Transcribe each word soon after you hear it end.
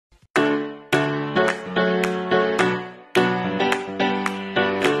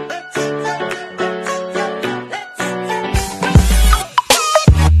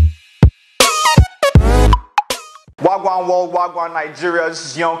Wagwan World, Wagwan Nigeria. This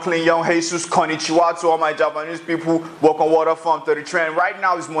is Young Clean, Young Jesus, Konnichiwa to all my Japanese people. Welcome Water Farm to the trend. Right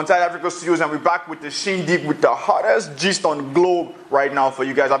now it's Montage Africa Studios and we're back with the Shindig with the hottest gist on the globe right now for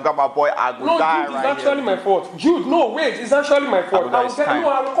you guys. I've got my boy Agudai right here. No, it's actually my fault. Jude, no, wait, it's actually my fault. I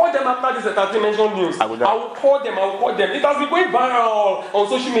will call them after this entertainment news. I will call them. It has been going viral on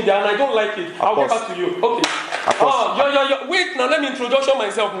social media and I don't like it. I'll get back to you. Okay. Wait, now let me introduce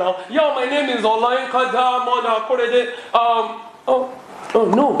myself now. Yo, my name is Online Kadamon Korede. Oh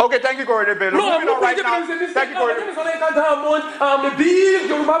no. Okay, thank you, Korede Bello. No, I'm not right now. Thank you, Korede. My name is Online Kadamon. I'm a big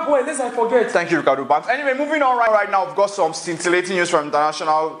Yoruba boy, unless I forget. Thank you, Ricardo Banks. Anyway, moving on right now, I've got some scintillating news from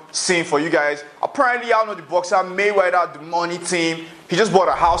international scene for you guys. Apparently, y'all know the boxer Mayweather, the money team. He just bought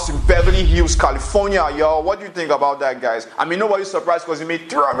a house in Beverly Hills, California, y'all. What do you think about that, guys? I mean, nobody's surprised because he made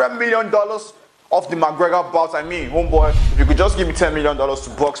 $300 million off the McGregor bout. I mean, homeboy, if you could just give me $10 million to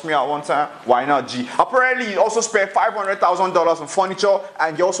box me at one time, why not, G? Apparently, he also spent $500,000 on furniture,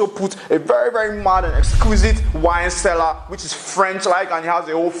 and he also put a very, very mad and exquisite wine cellar, which is French-like, and he has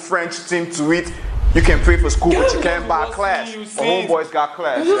a whole French theme to it. You can pay for school, but you can't buy class. The homeboys got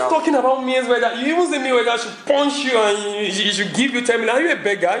class. You're just talking about Mayweather. You even say Mayweather should punch you and he should give you $10 million. Are you a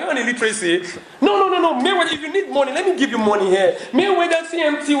beggar? Are you an illiteracy? No. Mayweather, if you need money, let me give you money here. Mayweather,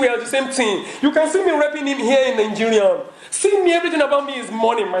 CMT, we are the same team. You can see me repping him here in Nigeria. See me, everything about me is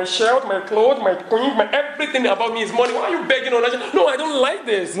money. My shirt, my clothes, my queen, everything about me is money. Why are you begging on that? No, I don't like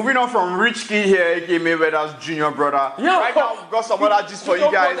this. Moving on from Rich Kid here, aka Mayweather's junior brother. Yeah, right now, we've got some other gist for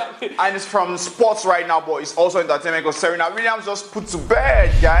you guys. And it's from sports right now, but it's also entertainment because Serena Williams just put to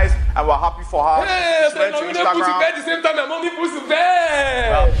bed, guys. And we're happy for her. Hey, Serena Williams put to bed at the same time my mommy puts to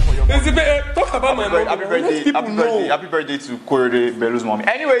bed. Well, talk about my mom. Happy birthday to Korede Bello's mommy.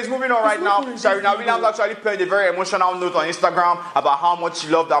 Anyways, moving on right now. Serena Williams actually penned a very emotional note on Instagram about how much she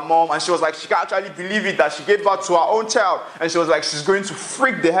loved her mom, and she was like, she can't actually believe it that she gave birth to her own child, and she was like, she's going to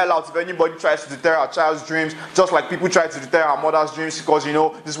freak the hell out if anybody tries to deter her child's dreams, just like people try to deter her mother's dreams, because you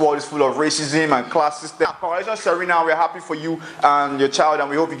know this world is full of racism and class system. Congratulations, Serena, we're happy for you and your child, and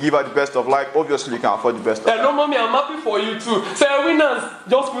we hope you give her the best of life. Obviously, you can afford the best of life. No, mommy, I'm happy for you too. Serena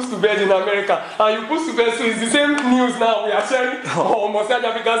just puts to bed in America, and you put to bed, so it's the same news now. We are sharing almost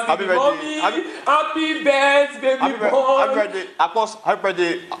African. Happy birthday, mommy! Happy birthday, baby boy! Happy birthday, Akos. Happy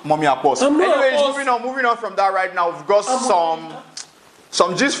birthday, mommy Akos. Anyways, moving on from that right now, we've got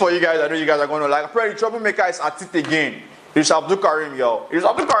some gist for you guys. I know you guys are going to like. Apparently, Troublemaker is at it again. It's Abdulkhareem, yo. It's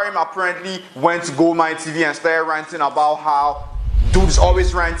Abdulkhareem apparently went to Goldmine TV and started ranting about how dude is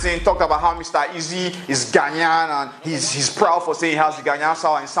always ranting, talked about how Mr. Eazi is Ghanaian and he's proud for saying he has the Ghanaian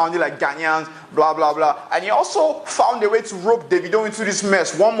sound and sounding like Ghanaians, blah, blah, blah. And he also found a way to rope Davido into this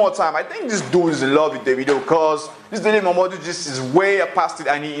mess one more time. I think this dude is in love with Davido because this Dele Momodu just is way past it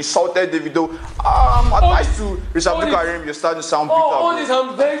and he insulted Davido. Advice to Richard Abdulkhareem, you're starting to sound bitter. All this,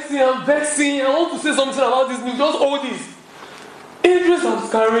 I'm vexing. I want to say something about this news, just all this. Eedris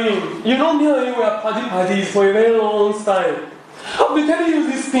Abdulkhareem, you know me and you were parties for a very long time. I've been telling you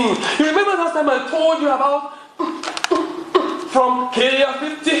this thing. You remember last time I told you about from K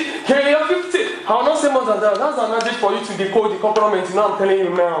 50? I'll not say more than that. That's a magic for you to decode the compliment. Now I'm telling you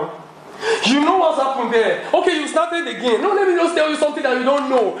now. You know what's happened there. Okay, you started again. No, let me just tell you something that you don't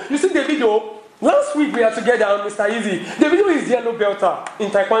know. You see the video? Last week we are together on Mr. Eazi. The video is yellow belter in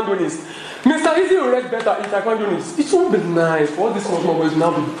Taekwondoist. Mr. Eazi red belter in Taekwondoist. It won't be nice for all these small boys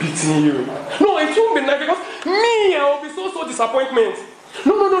now be beating you. No, it won't be nice because me, I will be so disappointment.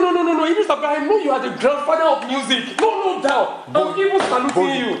 No. Eedris Abdulkhareem, I know you are the grandfather of music. No doubt. I'm even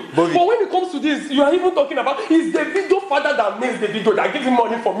saluting you. But when it comes to this, you are even talking about it's the video father that makes the video that gives him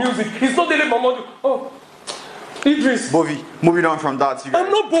money for music. It's not Dele Momodu. Oh. Eedris. Bovi, moving on from that. I'm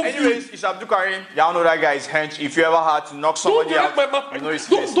not Bovi. Anyways, it's Abdulkhareem. Y'all know that guy is hench. If you ever had to knock somebody out, you know his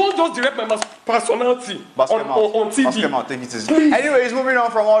face. Don't just direct my personality on TV. Basketball, take it easy. Anyways, moving on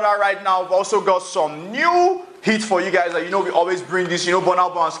from all that right now, we've also got some new hit for you guys. Like, you know, we always bring this, you know,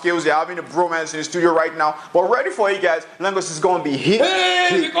 Bonalbo and Scales, they're having a bromance in the studio right now. But ready for you guys, Lagos is going to be hit.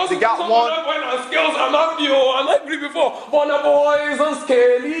 Hey, because they got one. Bonalbo and Scales, I'm happy, I'm angry before. Bonalbo and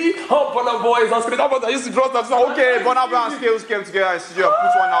Scaly. Bonalbo and Scaly. That was I used to drop that song. Okay, Bonalbo and Scales came together in the studio,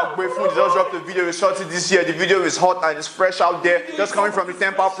 put one out, great food. They just dropped the video, we shot it this year. The video is hot and it's fresh out there. Just coming from the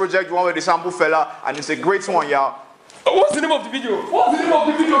Temple Project, one with the sample fella, and it's a great one, y'all. What's the name of the video? Come on,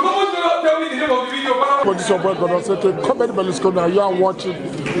 tell me the name of the video. This is your boy Godosete. Comedy Berlusconi. You are watching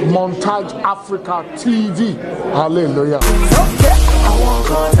Montage Africa TV. Hallelujah. I want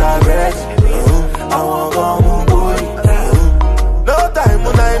contact rest. I want go. No time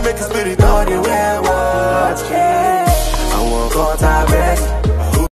when I make a spirit.